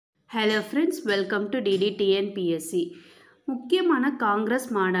Hello friends, welcome to Tnpsc. முக்கியமான காங்கிரஸ்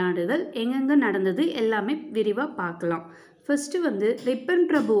மாநாடுகள் எங்கெங்க நடந்தது எல்லாமே விரிவா பார்க்கலாம். ஃபர்ஸ்ட் ரிப்பன்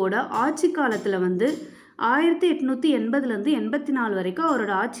பிரபுவோட ஆட்சி காலத்துல 1880 இருந்து 84 வரைக்கும்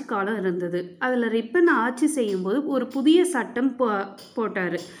அவரோட ஆட்சி காலம் இருந்தது. அதில் ரிப்பன் ஆட்சி செய்யும்போது ஒரு புதிய சட்டம்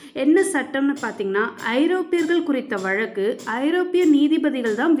போட்டார். என்ன சட்டம்னு பார்த்தீங்கன்னா, ஐரோப்பியர்கள் குறித்த வழக்கு ஐரோப்பிய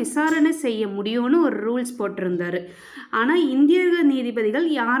நீதிபதிகள் தான் விசாரணை செய்ய முடியும்னு ஒரு ரூல்ஸ் போட்டிருந்தார். ஆனால் இந்திய நீதிபதிகள்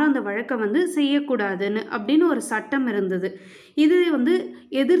யாரும் அந்த வழக்கை செய்யக்கூடாதுன்னு அப்படின்னு ஒரு சட்டம் இருந்தது. இது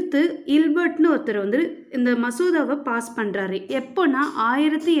எதிர்த்து இல்பர்ட்னு ஒருத்தர் இந்த மசோதாவை பாஸ் பண்ணுறாரு. எப்போனா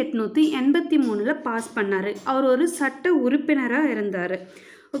 1883 பாஸ் பண்ணார். அவர் ஒரு சட்ட உறுப்பினராக இருந்தார்.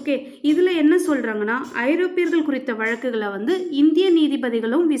 ஓகே, இதில் என்ன சொல்கிறாங்கன்னா, ஐரோப்பியர்கள் குறித்த வழக்குகளை இந்திய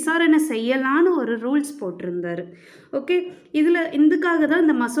நீதிபதிகளும் விசாரணை செய்யலான்னு ஒரு ரூல்ஸ் போட்டிருந்தார். ஓகே, இதில் இதுக்காக தான்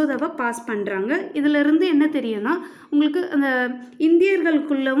இந்த மசோதாவை பாஸ் பண்ணுறாங்க. இதிலிருந்து என்ன தெரியும்னா, உங்களுக்கு அந்த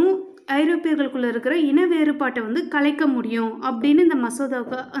இந்தியர்களுக்குள்ளவும் ஐரோப்பியர்களுக்குள்ளே இருக்கிற இன வேறுபாட்டை கலைக்க முடியும் அப்படின்னு அந்த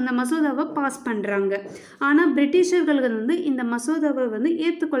மசோதாவை பாஸ் பண்ணுறாங்க. ஆனால் பிரிட்டிஷர்கள் இந்த மசோதாவை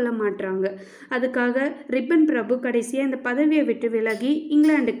ஏற்றுக்கொள்ள மாட்டுறாங்க. அதுக்காக ரிப்பன் பிரபு கடைசியாக இந்த பதவியை விட்டு விலகி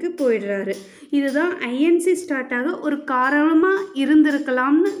இங்கிலாந்துக்கு போயிடுறாரு. இதுதான் ஐஎன்சி ஸ்டார்ட் ஆக ஒரு காரணமாக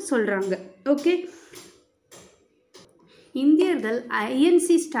இருந்திருக்கலாம்னு சொல்கிறாங்க. ஓகே, இந்தியர்கள்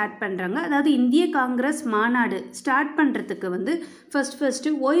ஐஎன்சி ஸ்டார்ட் பண்ணுறாங்க. அதாவது இந்திய காங்கிரஸ் மாநாடு ஸ்டார்ட் பண்ணுறதுக்கு ஃபர்ஸ்ட்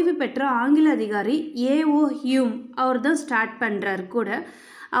ஓய்வு பெற்ற ஆங்கில அதிகாரி ஏஓ ஹியூம் அவர் தான் ஸ்டார்ட் பண்ணுறாரு. கூட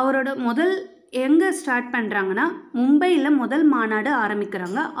அவரோட முதல் எங்கே ஸ்டார்ட் பண்ணுறாங்கன்னா, மும்பையில் முதல் மாநாடு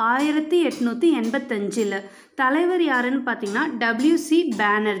ஆரம்பிக்கிறாங்க 1885. தலைவர் யாருன்னு பார்த்தீங்கன்னா WC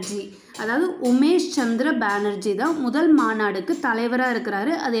பானர்ஜி, அதாவது உமேஷ் சந்திர பானர்ஜி தான் முதல் மாநாடுக்கு தலைவராக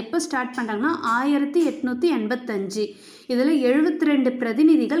இருக்கிறாரு. அது எப்போ ஸ்டார்ட் பண்ணுறாங்கன்னா 1885. இதில் 72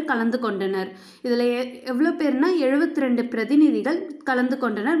 பிரதிநிதிகள் கலந்து கொண்டனர். இதில் எவ்வளோ பேர்னா 72 பிரதிநிதிகள் கலந்து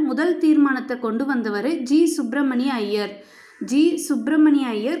கொண்டனர். முதல் தீர்மானத்தை கொண்டு வந்தவர் ஜி சுப்பிரமணிய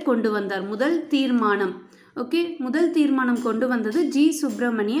ஐயர் கொண்டு வந்தார் முதல் தீர்மானம். ஓகே, முதல் தீர்மானம் கொண்டு வந்தது G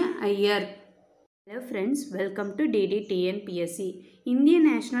Subramaniya Iyer. Hello friends, welcome to டிடிடிஎன்பிஎஸ்சி. இந்திய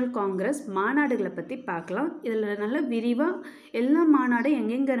நேஷனல் காங்கிரஸ் மாநாடுகளை பற்றி பார்க்கலாம். இதில் நல்ல விரிவாக எல்லா மாநாடும்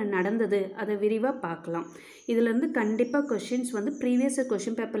எங்கெங்கே நடந்தது அதை விரிவாக பார்க்கலாம். இதிலேருந்து கண்டிப்பாக கொஷின்ஸ் ப்ரீவியஸ்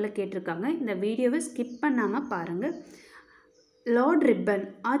கொஷின் பேப்பரில் கேட்டிருக்காங்க. இந்த வீடியோவை ஸ்கிப் பண்ணாமல் பாருங்கள். லார்ட் ரிப்பன்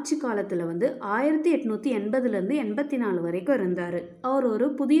ஆட்சி காலத்தில் 1880 84 வரைக்கும் இருந்தார். அவர் ஒரு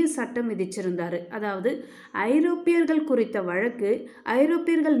புதிய சட்டம் விதிச்சிருந்தார். அதாவது ஐரோப்பியர்கள் குறித்த வழக்கு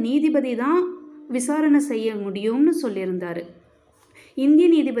ஐரோப்பியர்கள் நீதிபதி தான் விசாரணை செய்ய முடியும்னு சொல்லியிருந்தார். இந்திய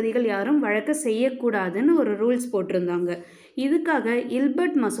நீதிபதிகள் யாரும் வழக்கை செய்யக்கூடாதுன்னு ஒரு ரூல்ஸ் போட்டிருந்தாங்க. இதுக்காக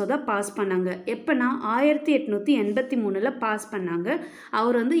இல்பர்ட் மசோதா பாஸ் பண்ணாங்க. எப்போனா 1883 பாஸ் பண்ணாங்க.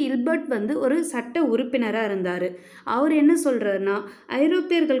 அவர் இல்பர்ட் ஒரு சட்ட உறுப்பினராக இருந்தார். அவர் என்ன சொல்கிறாருன்னா,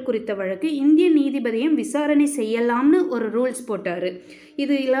 ஐரோப்பியர்கள் குறித்த வழக்கு இந்திய நீதிபதியும் விசாரணை செய்யலாம்னு ஒரு ரூல்ஸ் போட்டார்.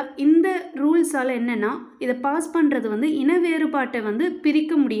 இந்த ரூல்ஸால் என்னென்னா, இதை பாஸ் பண்ணுறது இன வேறுபாட்டை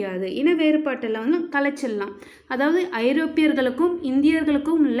பிரிக்க முடியாது. இன வேறுபாட்டில் கலைச்சிடலாம். அதாவது ஐரோப்பியர்களுக்கும்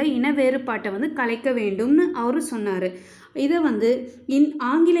இந்தியர்களுக்கும் உள்ள இன வேறுபாட்டை கலைக்க வேண்டும்னு அவர் சொன்னார். இதை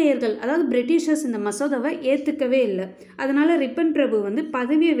ஆங்கிலேயர்கள், அதாவது பிரிட்டிஷர்ஸ் இந்த மசோதாவை ஏற்றுக்கவே இல்லை. அதனால் ரிப்பன் பிரபு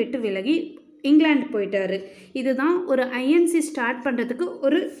பதவியை விட்டு விலகி இங்கிலாந்து போயிட்டாரு. இதுதான் ஒரு ஐஎன்சி ஸ்டார்ட் பண்ணுறதுக்கு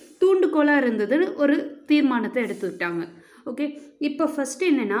ஒரு தூண்டுகோலாக இருந்ததுன்னு ஒரு தீர்மானத்தை எடுத்துக்கிட்டாங்க. ஓகே, இப்போ ஃபஸ்ட்டு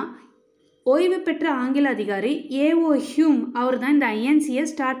என்னென்னா, ஓய்வு பெற்ற ஆங்கில அதிகாரி ஏஓ ஹியூம் அவர் தான் இந்த ஐஎன்சியை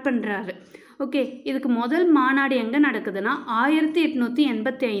ஸ்டார்ட் பண்ணுறாரு. ஓகே, இதுக்கு முதல் மாநாடு எங்கே நடக்குதுன்னா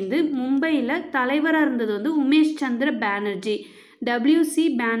 1885 மும்பையில். தலைவராக இருந்தது உமேஷ் சந்திர பானர்ஜி, WC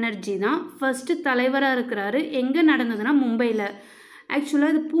பானர்ஜி தான் ஃபஸ்ட்டு தலைவராக இருக்கிறாரு. எங்கே நடந்ததுன்னா மும்பையில்.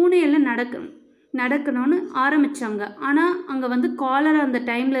 ஆக்சுவலாக இது பூனேயில் நடக்கணும்னு ஆரம்பித்தாங்க. ஆனால் அங்கே காலரா அந்த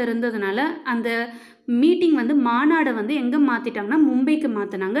டைமில் இருந்ததுனால அந்த மீட்டிங் மாநாடை எங்கே மாற்றிட்டாங்கன்னா மும்பைக்கு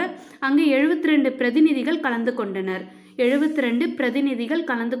மாற்றினாங்க. அங்கே 72 பிரதிநிதிகள் கலந்து கொண்டனர். 72 பிரதிநிதிகள்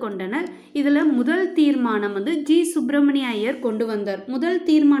கலந்து கொண்டனர். இதில் முதல் தீர்மானம் ஜி சுப்பிரமணிய ஐயர் கொண்டு வந்தார். முதல்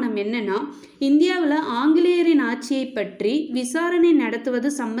தீர்மானம் என்னன்னா, இந்தியாவில் ஆங்கிலேயரின் ஆட்சியை பற்றி விசாரணை நடத்துவது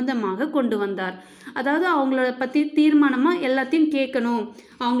சம்பந்தமாக கொண்டு வந்தார். அதாவது அவங்களோட பற்றி தீர்மானமாக எல்லாத்தையும் கேட்கணும்,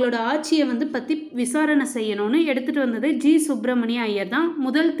 அவங்களோட ஆட்சியை பற்றி விசாரணை செய்யணும்னு எடுத்துகிட்டு வந்தது ஜி சுப்பிரமணிய ஐயர் தான்.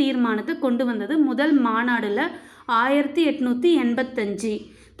 முதல் தீர்மானத்தை கொண்டு வந்தது முதல் மாநாடில் 1885.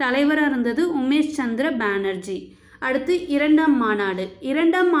 தலைவராக இருந்தது உமேஷ் சந்திர பானர்ஜி. அடுத்து இரண்டாம்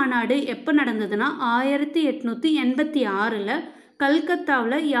மாநாடு எப்போ நடந்ததுன்னா 1886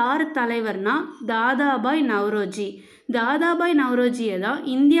 கல்கத்தாவில் யார் தலைவர்னா தாதாபாய் நவ்ரோஜி. தாதாபாய் நவ்ரோஜியை தான்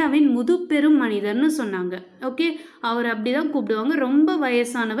இந்தியாவின் முதுபெரும் மனிதர்னு சொன்னாங்க. ஓகே, அவர் அப்படி தான் கூப்பிடுவாங்க. ரொம்ப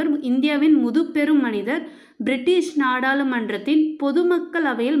வயசானவர், இந்தியாவின் முதுபெரும் மனிதர். பிரிட்டிஷ் நாடாளுமன்றத்தின் பொதுமக்கள்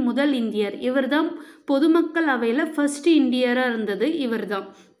அவையில் முதல் இந்தியர். இவர் தான் பொதுமக்கள் அவையில் ஃபர்ஸ்ட் இந்தியராக இருந்தது இவர் தான்.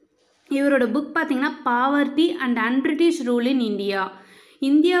 இவரோட புக் பார்த்தீங்கன்னா poverty and அன்பிரிட்டிஷ் rule in India.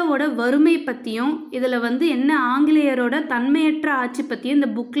 இந்தியாவோட வறுமை பற்றியும் இதில் என்ன ஆங்கிலேயரோட தன்மையற்ற ஆட்சி பற்றியும் இந்த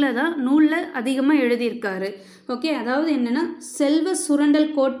புக்கில் தான் நூலில் அதிகமாக எழுதியிருக்காரு. ஓகே, அதாவது என்னென்னா செல்வ சுரண்டல்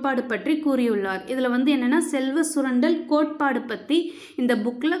கோட்பாடு பற்றி கூறியுள்ளார். இதில் என்னென்னா செல்வ சுரண்டல் கோட்பாடு பற்றி இந்த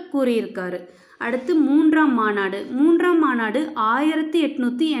புக்கில் கூறியிருக்காரு. அடுத்து மூன்றாம் மாநாடு. மூன்றாம் மாநாடு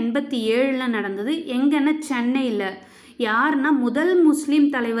 1887 நடந்தது. எங்கன்னா சென்னையில். யாருன்னா முதல் முஸ்லீம்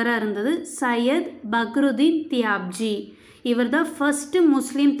தலைவராக இருந்தது சையத் பக்ருதீன் தியாப்ஜி. இவர் தான் ஃபர்ஸ்ட்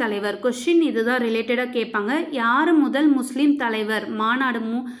முஸ்லீம் தலைவர். கொஸ்டின் இதுதான் ரிலேட்டடாக கேட்பாங்க. யார் முதல் முஸ்லீம் தலைவர்? மாநாடு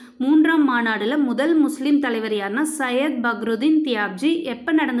மூன்றாம் மாநாடில் முதல் முஸ்லீம் தலைவர் யாருன்னா சையத் பக்ருதீன் தியாப்ஜி.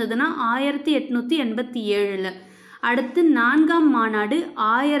 எப்போ நடந்ததுன்னா 1887. அடுத்து நான்காம் மாநாடு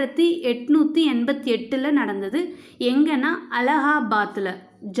 1888 நடந்தது. எங்கன்னா அலகாபாத்தில்.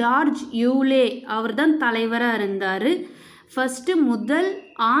 ஜார்ஜ் யூலே அவர் தான் தலைவராக இருந்தார். ஃபஸ்ட்டு முதல்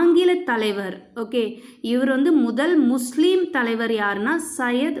ஆங்கில தலைவர். ஓகே, இவர் முதல் முஸ்லீம் தலைவர் யாருன்னா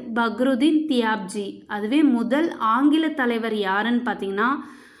சையத் பக்ருதீன் தியாப்ஜி. அதுவே முதல் ஆங்கில தலைவர் யாருன்னு பார்த்தீங்கன்னா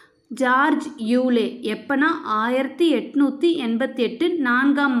ஜார்ஜ் யூலே. எப்போனா 1888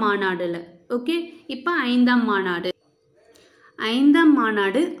 நான்காம் மாநாடில். ஓகே, இப்போ ஐந்தாம் மாநாடு. ஐந்தாம்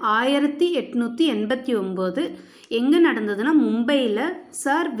மாநாடு 1889 எங்கே நடந்ததுன்னா மும்பையில்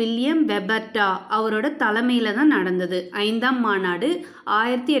சர் வில்லியம் வெபர்டா அவரோட தலைமையில் தான் நடந்தது. ஐந்தாம் மாநாடு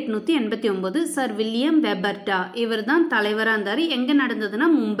 1889 சர் வில்லியம் வெபர்டா இவர் தான் தலைவராக இருந்தார். எங்கே நடந்ததுன்னா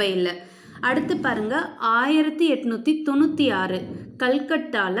மும்பையில். அடுத்து பாருங்க 1896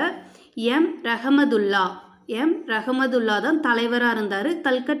 கல்கட்டாவில் எம் ரஹமதுல்லா தான் தலைவராக இருந்தார்.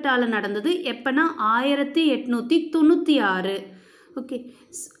 கல்கட்டாவில் நடந்தது. எப்போனா 1896. ஓகே,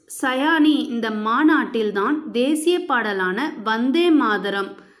 சயானி இந்த மாநாட்டில் தான் தேசிய பாடலான வந்தே மாதரம்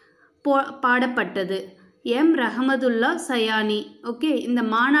பாடப்பட்டது. எம் ரஹமதுல்லா சயானி. ஓகே, இந்த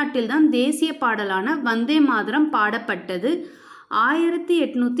மாநாட்டில் தான் தேசிய பாடலான வந்தே மாதரம் பாடப்பட்டது.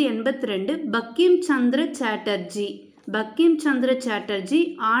 1882 பங்கிம் சந்திர சாட்டர்ஜி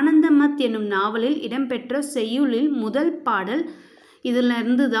ஆனந்தமத் எனும் நாவலில் இடம்பெற்ற செய்யுளில் முதல் பாடல். இதில்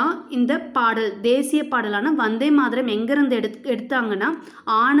இருந்து தான் இந்த பாடல் தேசிய பாடலான வந்தே மாதரம் எங்கேருந்து எடுத்தாங்கன்னா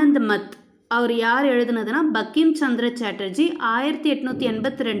ஆனந்தமத். அவர் யார் எழுதுனதுன்னா பங்கிம் சந்திர சாட்டர்ஜி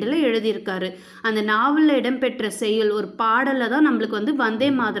 1882 எழுதியிருக்காரு. அந்த நாவலில் இடம்பெற்ற செய்யுள் ஒரு பாடலில் தான் நம்மளுக்கு வந்தே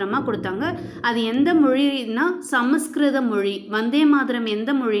மாதரமாக கொடுத்தாங்க. அது எந்த மொழினா சமஸ்கிருத மொழி. வந்தே மாதரம்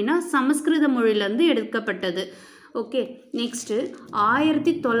எந்த மொழினா சமஸ்கிருத மொழியிலேருந்து எடுக்கப்பட்டது. ஓகே, நெக்ஸ்ட்டு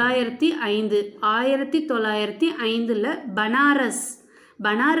 1905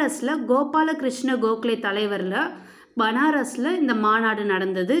 பனாரஸில் கோபாலகிருஷ்ண கோகலே தலைவரில் பனாரஸில் இந்த மாநாடு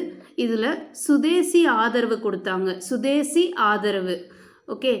நடந்தது. இதில் சுதேசி ஆதரவு கொடுத்தாங்க. சுதேசி ஆதரவு.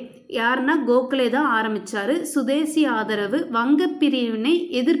 ஓகே, யாருன்னா கோகலே தான் ஆரம்பித்தார். சுதேசி ஆதரவு. வங்க பிரிவினை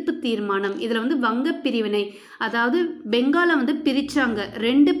எதிர்ப்பு தீர்மானம். இதில் வங்க பிரிவினை அதாவது பெங்காலை பிரித்தாங்க.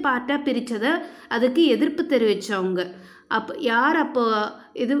 2 பார்ட்டாக பிரித்ததை அதுக்கு எதிர்ப்பு தெரிவித்தவங்க. யார் அப்போ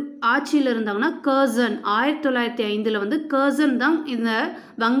இது ஆட்சியில் இருந்தாங்கன்னா கர்சன். 1905 கர்சன் தான் இந்த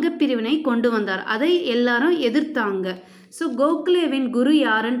வங்க பிரிவினை கொண்டு வந்தார். அதை எல்லாரும் எதிர்த்தாங்க. ஸோ கோகலேவின் குரு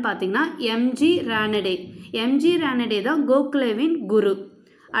யாருன்னு பார்த்தீங்கன்னா எம்ஜி ரானடே தான் கோகலேவின் குரு.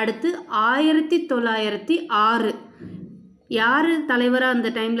 அடுத்து 1906 யார் தலைவராக அந்த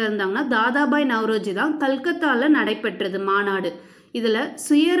டைமில் இருந்தாங்கன்னா தாதாபாய் நவ்ரோஜி தான். கல்கத்தாவில் நடைபெற்றது மாநாடு. இதில்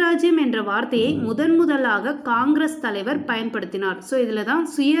சுயராஜ்யம் என்ற வார்த்தையை முதலாக காங்கிரஸ் தலைவர் பயன்படுத்தினார். ஸோ இதில் தான்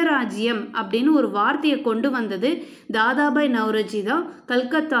சுயராஜ்யம் அப்படின்னு ஒரு வார்த்தையை கொண்டு வந்தது தாதாபாய் நவ்ரோஜி தான்.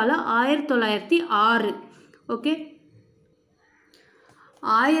 கல்கத்தாவில் 1906. ஓகே,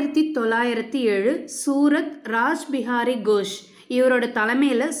 1907 சூரத் ராஜ்பிஹாரி கோஷ் இவரோட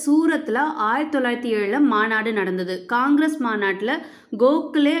தலைமையில் சூரத்தில் 1907 மாநாடு நடந்தது. காங்கிரஸ் மாநாட்டில்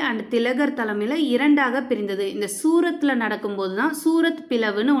கோகலே அண்ட் திலகர் தலைமையில் 2ஆக பிரிந்தது. இந்த சூரத்தில் நடக்கும்போது தான் சூரத்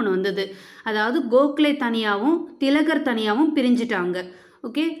பிளவுன்னு ஒன்று வந்தது. அதாவது கோகலே தனியாகவும் திலகர் தனியாகவும் பிரிஞ்சிட்டாங்க.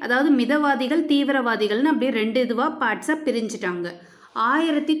 ஓகே, அதாவது மிதவாதிகள் தீவிரவாதிகள்னு அப்படியே 2 இதுவாக பார்ட்ஸாக பிரிஞ்சிட்டாங்க.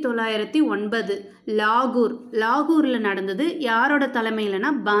 1909 லாகூரில் நடந்தது. யாரோட தலைமையிலனா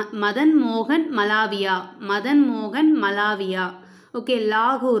மதன் மோகன் மலாவியா. ஓகே,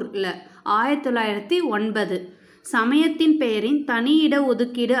 லாகூரில் 1909 சமயத்தின் பெயரின் தனி இட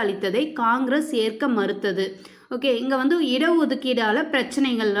ஒதுக்கீடு அளித்ததை காங்கிரஸ் ஏற்க மறுத்தது. ஓகே, இங்கே இட ஒதுக்கீடால்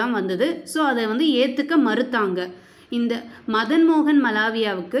பிரச்சனைகள்லாம் வந்தது. ஸோ அதை ஏற்றுக்க மறுத்தாங்க. இந்த மதன் மோகன்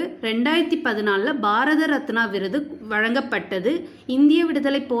மலாவியாவுக்கு 2014 பாரத ரத்னா விருது வழங்கப்பட்டது. இந்திய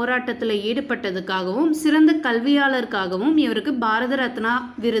விடுதலை போராட்டத்தில் ஈடுபட்டதுக்காகவும் சிறந்த கல்வியாளருக்காகவும் இவருக்கு பாரத ரத்னா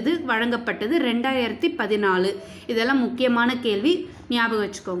விருது வழங்கப்பட்டது 2014. இதெல்லாம் முக்கியமான கேள்வி, ஞாபகம்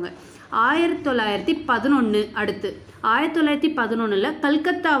வச்சுக்கோங்க. 1911 அடுத்து 1911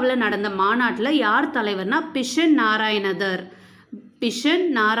 கல்கத்தாவில் நடந்த மாநாட்டில் யார் தலைவர்னா பிஷன்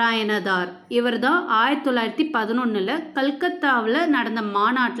நாராயணதார். இவர் தான் 1911 கல்கத்தாவில் நடந்த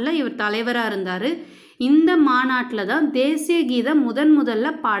மாநாட்டில் இவர் தலைவராக இருந்தார். இந்த மாநாட்டில் தான் தேசிய கீதம் முதல்ல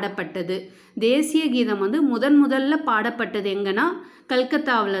பாடப்பட்டது. தேசிய கீதம் முதல்ல பாடப்பட்டது எங்கன்னா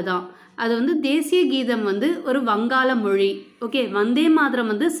கல்கத்தாவில் தான். அது தேசிய கீதம் ஒரு வங்காள மொழி. ஓகே, வந்தே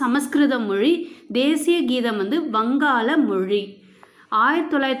மாதரம் சமஸ்கிருத மொழி, தேசிய கீதம் வங்காள மொழி.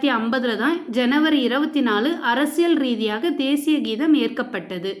 1950 தான் ஜனவரி 24 அரசியல் ரீதியாக தேசிய கீதம்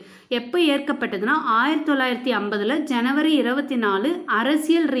ஏற்கப்பட்டது. எப்போ ஏற்கப்பட்டதுன்னா 1950 ஜனவரி 24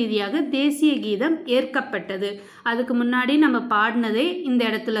 அரசியல் ரீதியாக தேசிய கீதம் ஏற்கப்பட்டது. அதுக்கு முன்னாடி நம்ம பாடினதே இந்த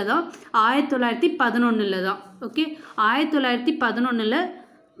இடத்துல தான், 1911 தான். ஓகே, 1911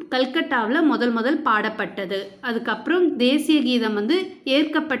 கல்கட்டாவில் முதல் பாடப்பட்டது. அதுக்கப்புறம் தேசிய கீதம்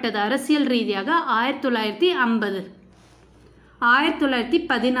ஏற்கப்பட்டது அரசியல் ரீதியாக 1950.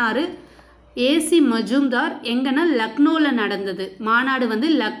 1916 ஏசி மஜூம்தார் எங்கன்னா லக்னோவில் நடந்தது. மாநாடு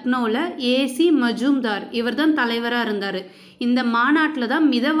லக்னோவில். ஏசி மஜூம்தார் இவர் தான் தலைவராக இருந்தார். இந்த மாநாட்டில் தான்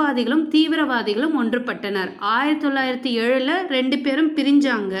மிதவாதிகளும் தீவிரவாதிகளும் ஒன்றுபட்டனர். 1907 2 பேரும்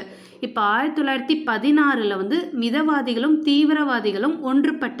பிரிஞ்சாங்க. இப்போ 1916 மிதவாதிகளும் தீவிரவாதிகளும்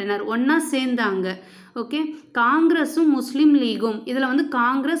ஒன்றுபட்டனர், ஒன்றா சேர்ந்தாங்க. ஓகே, காங்கிரஸும் முஸ்லீம் லீகும், இதில்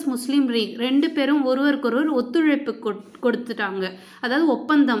காங்கிரஸ் முஸ்லீம் லீக் 2 பேரும் ஒருவருக்கொருவர் ஒத்துழைப்பு கொடுத்துட்டாங்க. அதாவது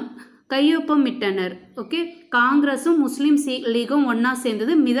ஒப்பந்தம், கையொப்பம் இட்டனர். ஓகே, காங்கிரஸும் முஸ்லீம் லீகும் ஒன்றா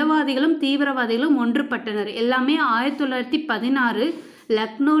சேர்ந்தது, மிதவாதிகளும் தீவிரவாதிகளும் ஒன்றுபட்டனர். எல்லாமே 1916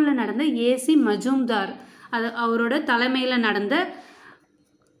 லக்னோவில் நடந்த ஏசி மஜூம்தார் அவரோட தலைமையில் நடந்த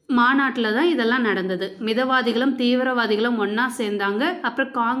மாநாட்டில் தான் இதெல்லாம் நடந்தது. மிதவாதிகளும் தீவிரவாதிகளும் ஒன்றா சேர்ந்தாங்க.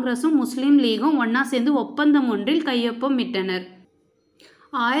 அப்புறம் காங்கிரஸும் முஸ்லீம் லீகும் ஒன்றா சேர்ந்து ஒப்பந்தம் ஒன்றில் கையொப்பம் இட்டனர்.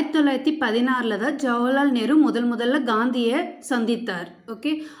 1916 தான் ஜவஹர்லால் நேரு முதல்ல காந்தியை சந்தித்தார்.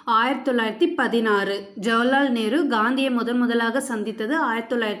 ஓகே, 1916 ஜவஹர்லால் நேரு காந்தியை முதலாக சந்தித்தது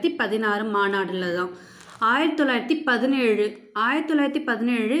 1916 மாநாட்டில் தான்.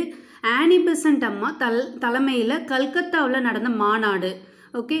 1917 ஆனி பெசன்ட் அம்மா தலைமையில் கல்கத்தாவில் நடந்த மாநாடு.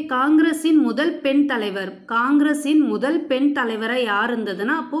 ஓகே, காங்கிரஸின் முதல் பெண் தலைவராக யார்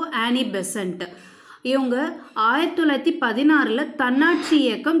இருந்ததுன்னா அப்போது ஆனி பெசன்ட். இவங்க 1916 தன்னாட்சி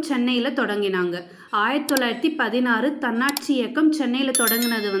இயக்கம் சென்னையில் தொடங்கினாங்க. 1916 தன்னாட்சி இயக்கம் சென்னையில்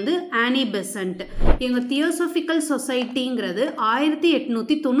தொடங்கினது ஆனி பெசன்ட். இவங்க தியோசபிக்கல் சொசைட்டிங்கிறது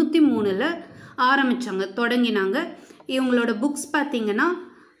 1893 தொடங்கினாங்க. இவங்களோட புக்ஸ் பார்த்தீங்கன்னா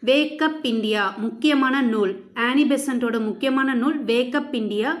வேக்கப் இந்தியா, முக்கியமான நூல். ஆனி பெசன்ட்டோட முக்கியமான நூல் வேக்கப்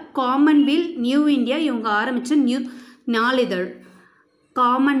இந்தியா. காமன்வெல் நியூ இந்தியா இவங்க ஆரம்பித்த நாளிதழ்.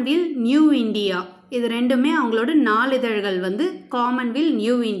 காமன்வெல் நியூ இந்தியா, இது ரெண்டுமே அவங்களோட நாளிதழ்கள் காமன்வெல்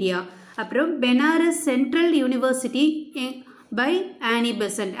நியூ இந்தியா. அப்புறம் பெனாரஸ் சென்ட்ரல் யூனிவர்சிட்டி பை ஆனி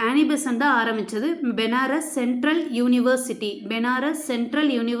பெசன்ட். ஆனி பெசன்ட் தான் ஆரம்பித்தது பெனாரஸ் சென்ட்ரல் யூனிவர்சிட்டி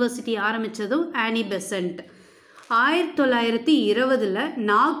ஆரம்பித்ததும் ஆனி பெசன்ட். 1920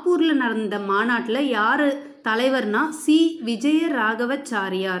 நாக்பூரில் நடந்த மாநாட்டில் யார் தலைவர்னா சி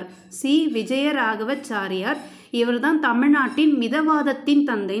விஜயராகவச்சாரியார். இவர் தான் தமிழ்நாட்டின் மிதவாதத்தின்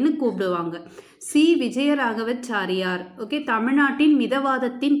தந்தைன்னு கூப்பிடுவாங்க. சி விஜயராகவச்சாரியார். ஓகே, தமிழ்நாட்டின்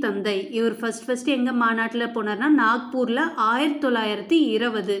மிதவாதத்தின் தந்தை. இவர் ஃபர்ஸ்ட் எங்கே மாநாட்டில் போனார்னா நாக்பூரில்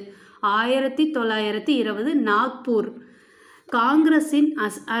 1920 நாக்பூர். காங்கிரஸின்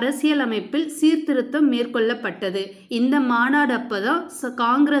அரசியலமைப்பில் சீர்திருத்தம் மேற்கொள்ளப்பட்டது. இந்த மாநாடு அப்போ தான்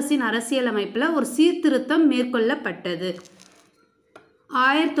காங்கிரஸின் அரசியலமைப்பில் ஒரு சீர்திருத்தம் மேற்கொள்ளப்பட்டது.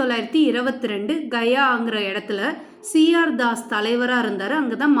 1922 கயாங்கிற இடத்துல சிஆர் தாஸ் தலைவராக இருந்தார்.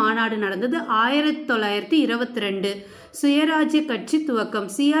 அங்கே தான் மாநாடு நடந்தது. 1922 சுயராஜ்ய கட்சி துவக்கம்.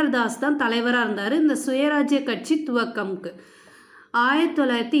 சிஆர் தாஸ் தான் தலைவராக இருந்தார் இந்த சுயராஜ்ய கட்சி துவக்கம்க்கு.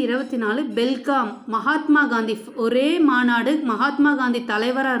 1924 பெல்காம் மகாத்மா காந்தி ஒரே மாநாடு. மகாத்மா காந்தி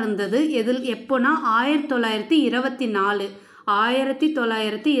தலைவராக இருந்தது எப்போனா 1924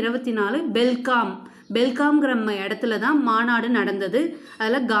 பெல்காம்ங்கிற இடத்துல தான் மாநாடு நடந்தது.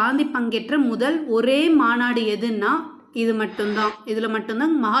 அதில் காந்தி பங்கேற்ற முதல் ஒரே மாநாடு எதுன்னா இது மட்டும்தான். இதில்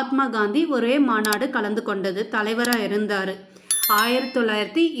மட்டும்தான் மகாத்மா காந்தி ஒரே மாநாடு கலந்து கொண்டது, தலைவராக இருந்தார்.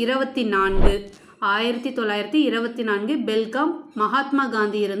 1924 பெல்காம் மகாத்மா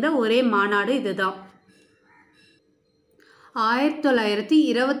காந்தி இருந்த ஒரே மாநாடு இதுதான்.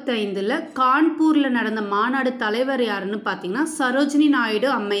 1925 கான்பூரில் நடந்த மாநாடு தலைவர் யாருன்னு பார்த்தீங்கன்னா சரோஜினி நாயுடு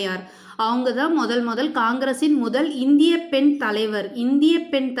அம்மையார். அவங்க தான் முதல் காங்கிரஸின் முதல் இந்திய பெண்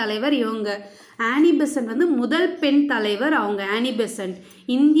தலைவர் இவங்க. ஆனி பெசன்ட் வந்து முதல் பெண் தலைவர் அவங்க. ஆனி பெசன்ட்.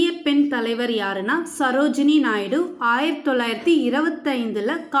 இந்திய பெண் தலைவர் யாருன்னா சரோஜினி நாயுடு.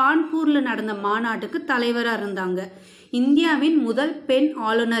 1925 கான்பூரில் நடந்த மாநாட்டுக்கு தலைவராக இருந்தாங்க. இந்தியாவின் முதல் பெண்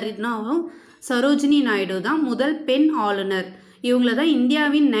ஆளுநர்னாவும் சரோஜினி நாயுடு தான் முதல் பெண் ஆளுநர். இவங்கள தான்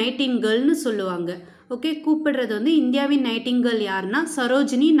இந்தியாவின் நைட்டிங்கேல்னு சொல்லுவாங்க. ஓகே, கூப்பிடுறது வந்து இந்தியாவின் நைட்டிங்கேல் யாருன்னா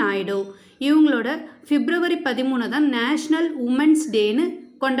சரோஜினி நாயுடு. இவங்களோட February 13 தான் நேஷ்னல் உமன்ஸ் டேன்னு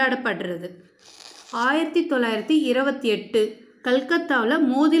கொண்டாடப்படுறது. 1928 கல்கத்தாவில்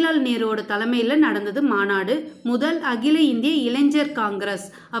மோதிலால் நேருவோட தலைமையில் நடந்தது மாநாடு. முதல் அகில இந்திய இளைஞர் காங்கிரஸ்.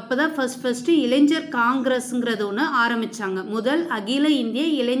 அப்போ தான் ஃபஸ்ட்டு இளைஞர் காங்கிரஸ்ங்கிறது ஒன்று ஆரம்பித்தாங்க. முதல் அகில இந்திய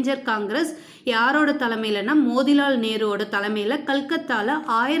இளைஞர் காங்கிரஸ் யாரோட தலைமையிலனா மோதிலால் நேருவோட தலைமையில் கல்கத்தாவில்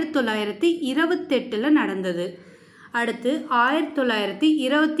 1928 நடந்தது. அடுத்து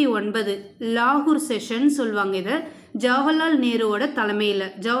 1929 லாகூர் செஷன் சொல்லுவாங்க. இதை ஜவஹர்லால் நேருவோட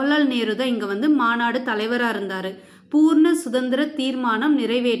தலைமையில். ஜவஹர்லால் நேரு தான் இங்கே வந்து மாநாடு தலைவராக இருந்தார். பூர்ண சுதந்திர தீர்மானம்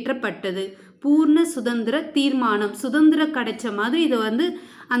நிறைவேற்றப்பட்டது. பூர்ண சுதந்திர தீர்மானம், சுதந்திரம் கிடைச்ச மாதிரி இதை வந்து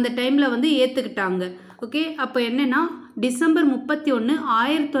அந்த டைமில் வந்து ஏற்றுக்கிட்டாங்க. ஓகே, அப்போ என்னென்னா December 31,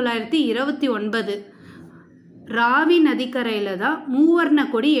 1929 ராவி நதிக்கரையில் தான் மூவர்ண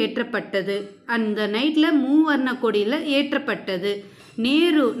கொடி ஏற்றப்பட்டது. அந்த நைட்டில் மூவர்ண கொடியில் ஏற்றப்பட்டது.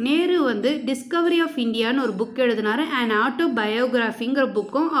 நேரு வந்து டிஸ்கவரி ஆஃப் இந்தியான்னு ஒரு புக் எழுதினார். அண்ட் ஆட்டோபயோகிராஃபிங்கிற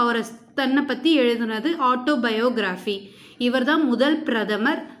புக்கும் அவரை தன்னை பற்றி எழுதினது ஆட்டோபயோகிராஃபி. இவர் தான் முதல்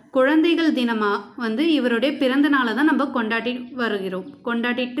பிரதமர். குழந்தைகள் தினமாக வந்து இவருடைய பிறந்த நாளை தான் நம்ம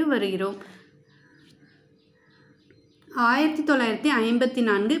கொண்டாடிட்டு வருகிறோம்.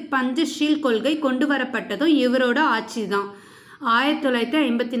 1954 பஞ்சஷீல் கொள்கை கொண்டு வரப்பட்டதும் இவரோட ஆட்சி தான்.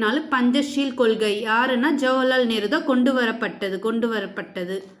 1954 பஞ்சஷீல் கொள்கை யாருன்னா ஜவஹர்லால் நேரு தான் கொண்டு வரப்பட்டது.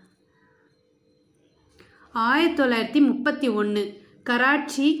 1931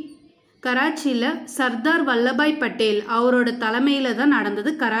 கராச்சியில் சர்தார் வல்லபாய் பட்டேல் அவரோட தலைமையில் தான் நடந்தது.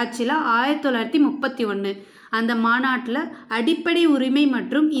 கராச்சியில் 1931 அந்த மாநாட்டில் அடிப்படை உரிமை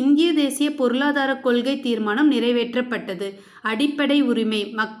மற்றும் இந்திய தேசிய பொருளாதார கொள்கை தீர்மானம் நிறைவேற்றப்பட்டது. அடிப்படை உரிமை,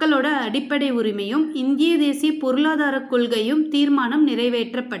 மக்களோட அடிப்படை உரிமையும் இந்திய தேசிய பொருளாதார கொள்கையும் தீர்மானம்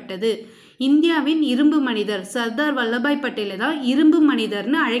நிறைவேற்றப்பட்டது. இந்தியாவின் இரும்பு மனிதர் சர்தார் வல்லபாய் பட்டேல் தான் இரும்பு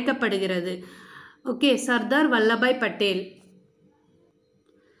மனிதர்னு அழைக்கப்படுகிறது. ஓகே, சர்தார் வல்லபாய் பட்டேல்.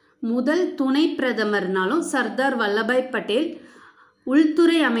 முதல் துணை பிரதமர்னாலும் சர்தார் வல்லபாய் பட்டேல்.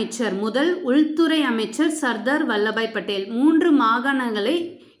 உள்துறை அமைச்சர், முதல் உள்துறை அமைச்சர் சர்தார் வல்லபாய் பட்டேல். 3 மாகாணங்களை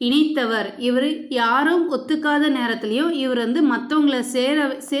இணைத்தவர். இவர் யாரும் ஒத்துக்காத நேரத்துலையும் இவர் வந்து மற்றவங்களை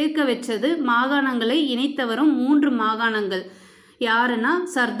சேர்க்க வச்சது. மாகாணங்களை இணைத்தவரும் 3 மாகாணங்கள். யாருன்னா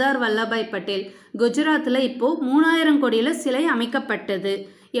சர்தார் வல்லபாய் பட்டேல். குஜராத்தில் இப்போது 3000 கோடியில் சிலை அமைக்கப்பட்டது.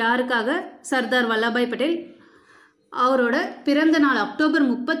 யாருக்காக? சர்தார் வல்லபாய் பட்டேல். அவரோட பிறந்த நாள் October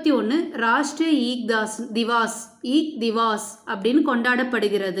 31 ராஷ்ட்ரிய ஈக் திவாஸ் அப்படின்னு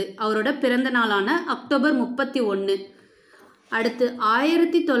கொண்டாடப்படுகிறது. அவரோட பிறந்த நாளான October 31. அடுத்து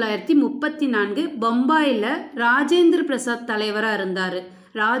 1934 பம்பாயில் ராஜேந்திர பிரசாத் தலைவராக இருந்தார்.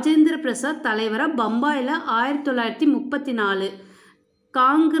 ராஜேந்திர பிரசாத் தலைவராக பம்பாயில் 1934.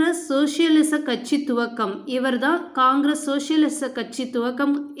 காங்கிரஸ் சோசியலிச கட்சி துவக்கம். இவர் தான் காங்கிரஸ் சோசியலிச கட்சி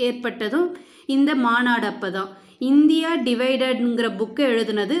துவக்கம் ஏற்பட்டதும் இந்த மாநாடு அப்போ தான். இந்தியா டிவைடட்ங்கிற புக்கை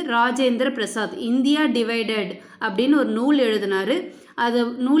எழுதினது ராஜேந்திர பிரசாத். இந்தியா டிவைடட் அப்படின்னு ஒரு நூல் எழுதினார். அது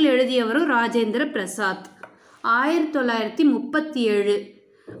நூல் எழுதியவரும் ராஜேந்திர பிரசாத். 1937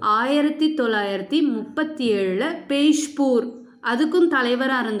 பேஷ்பூர், அதுக்கும்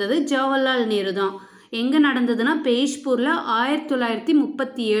தலைவராக இருந்தது ஜவஹர்லால் நேரு தான். எங்கே நடந்ததுன்னா பேஷ்பூரில்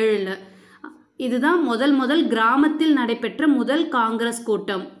 1937. இதுதான் முதல் கிராமத்தில் நடைபெற்ற முதல் காங்கிரஸ்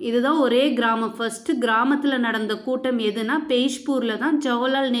கூட்டம். இதுதான் ஒரே கிராமம். ஃபர்ஸ்ட் கிராமத்தில் நடந்த கூட்டம் எதுனா பேஷ்பூரில் தான்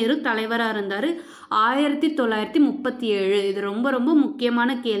ஜவஹர்லால் நேரு தலைவராக இருந்தார். 1937. இது ரொம்ப ரொம்ப முக்கியமான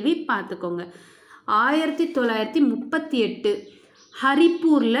கேள்வி, பார்த்துக்கோங்க. 1938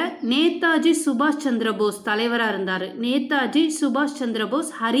 ஹரிப்பூரில் நேதாஜி சுபாஷ் சந்திரபோஸ் தலைவராக இருந்தார். நேதாஜி சுபாஷ் சந்திரபோஸ்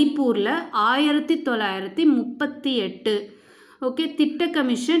ஹரிப்பூரில் 1938. ஓகே, திட்ட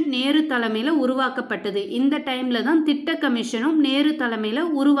கமிஷன் நேரு தலைமையில் உருவாக்கப்பட்டது. இந்த டைமில் தான் திட்ட கமிஷனும் நேரு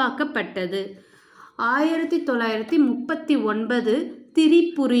தலைமையில் உருவாக்கப்பட்டது. 1939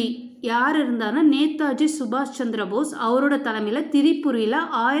 திரிபுரி யார் இருந்தாருன்னா நேதாஜி சுபாஷ் சந்திரபோஸ். அவரோட தலைமையில் திரிபுரியில்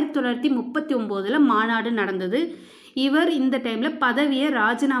 1939 மாநாடு நடந்தது. இவர் இந்த டைமில் பதவியை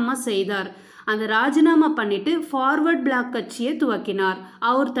ராஜினாமா செய்தார். அந்த ராஜினாமா பண்ணிட்டு ஃபார்வர்ட் பிளாக் கட்சியை துவக்கினார்.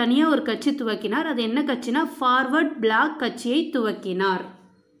 அவர் தனியாக ஒரு கட்சி துவக்கினார். அது என்ன கட்சினா ஃபார்வர்ட் பிளாக் கட்சியை துவக்கினார்.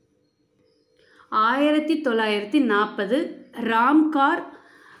 1940 ராம்கார்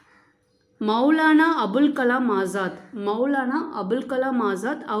மௌலானா அபுல் கலாம்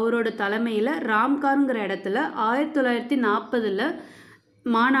ஆசாத் அவரோட தலைமையில் ராம்கார்ங்கிற இடத்துல 1940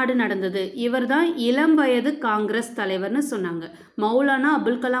 மாநாடு நடந்தது. இவர் தான் இளம் வயது காங்கிரஸ் தலைவர்னு சொன்னாங்க. மௌலானா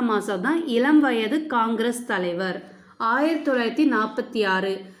அபுல் கலாம் ஆசாத் தான் இளம் வயது காங்கிரஸ் தலைவர்.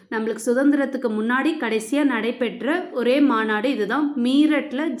 1946 நம்மளுக்கு சுதந்திரத்துக்கு முன்னாடி கடைசியாக நடைபெற்ற ஒரே மாநாடு இதுதான்.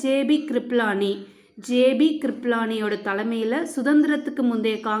 மீரட்டில் ஜேபி கிருப்லானியோட தலைமையில் சுதந்திரத்துக்கு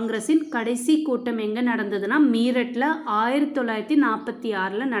முந்தைய காங்கிரஸின் கடைசி கூட்டம் எங்கே நடந்ததுன்னா மீரட்டில்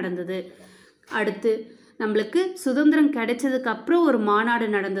 1946 நடந்தது. அடுத்து நம்மளுக்கு சுதந்திரம் கிடைச்சதுக்கு அப்புறம் ஒரு மாநாடு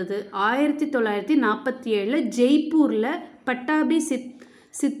நடந்தது 1947 ஜெய்ப்பூரில்.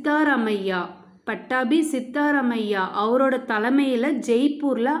 பட்டாபி சித்தாராமையா அவரோட தலைமையில்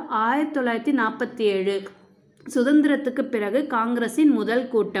ஜெய்ப்பூரில் 1947 சுதந்திரத்துக்கு பிறகு காங்கிரஸின் முதல்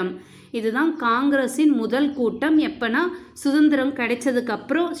கூட்டம். இதுதான் காங்கிரஸின் முதல் கூட்டம். எப்போனா சுதந்திரம் கிடைச்சதுக்கு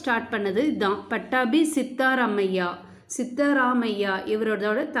அப்புறம் ஸ்டார்ட் பண்ணது இதுதான். பட்டாபி சித்தாராமையா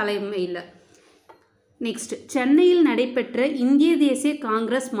இவரோட தலைமையில். நெக்ஸ்ட் சென்னையில் நடைபெற்ற இந்திய தேசிய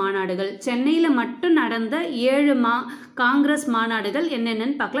காங்கிரஸ் மாநாடுகள். சென்னையில் மட்டும் நடந்த 7 காங்கிரஸ் மாநாடுகள்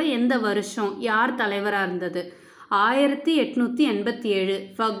என்னென்னு பார்க்கலாம். எந்த வருஷம், யார் தலைவராக இருந்தது? 1887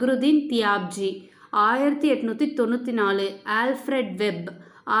 ஃபக்ருதீன் தியாப்ஜி, 1894 ஆல்ஃப்ரெட் வெப்,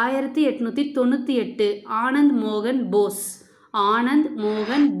 1898 ஆனந்த் மோகன் போஸ்,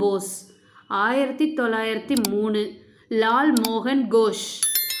 1903 லால் மோகன் கோஷ்,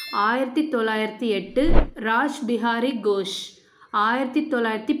 1908 ராஜ் பிஹாரி கோஷ்,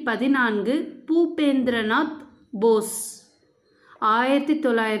 1914 பூபேந்திரநாத் போஸ்,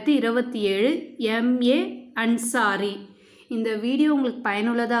 1927 MA அன்சாரி. இந்த வீடியோ உங்களுக்கு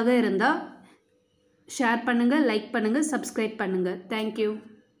பயனுள்ளதாக இருந்தால் ஷேர் பண்ணுங்கள், லைக் பண்ணுங்கள், சப்ஸ்கிரைப் பண்ணுங்கள். தேங்க்யூ.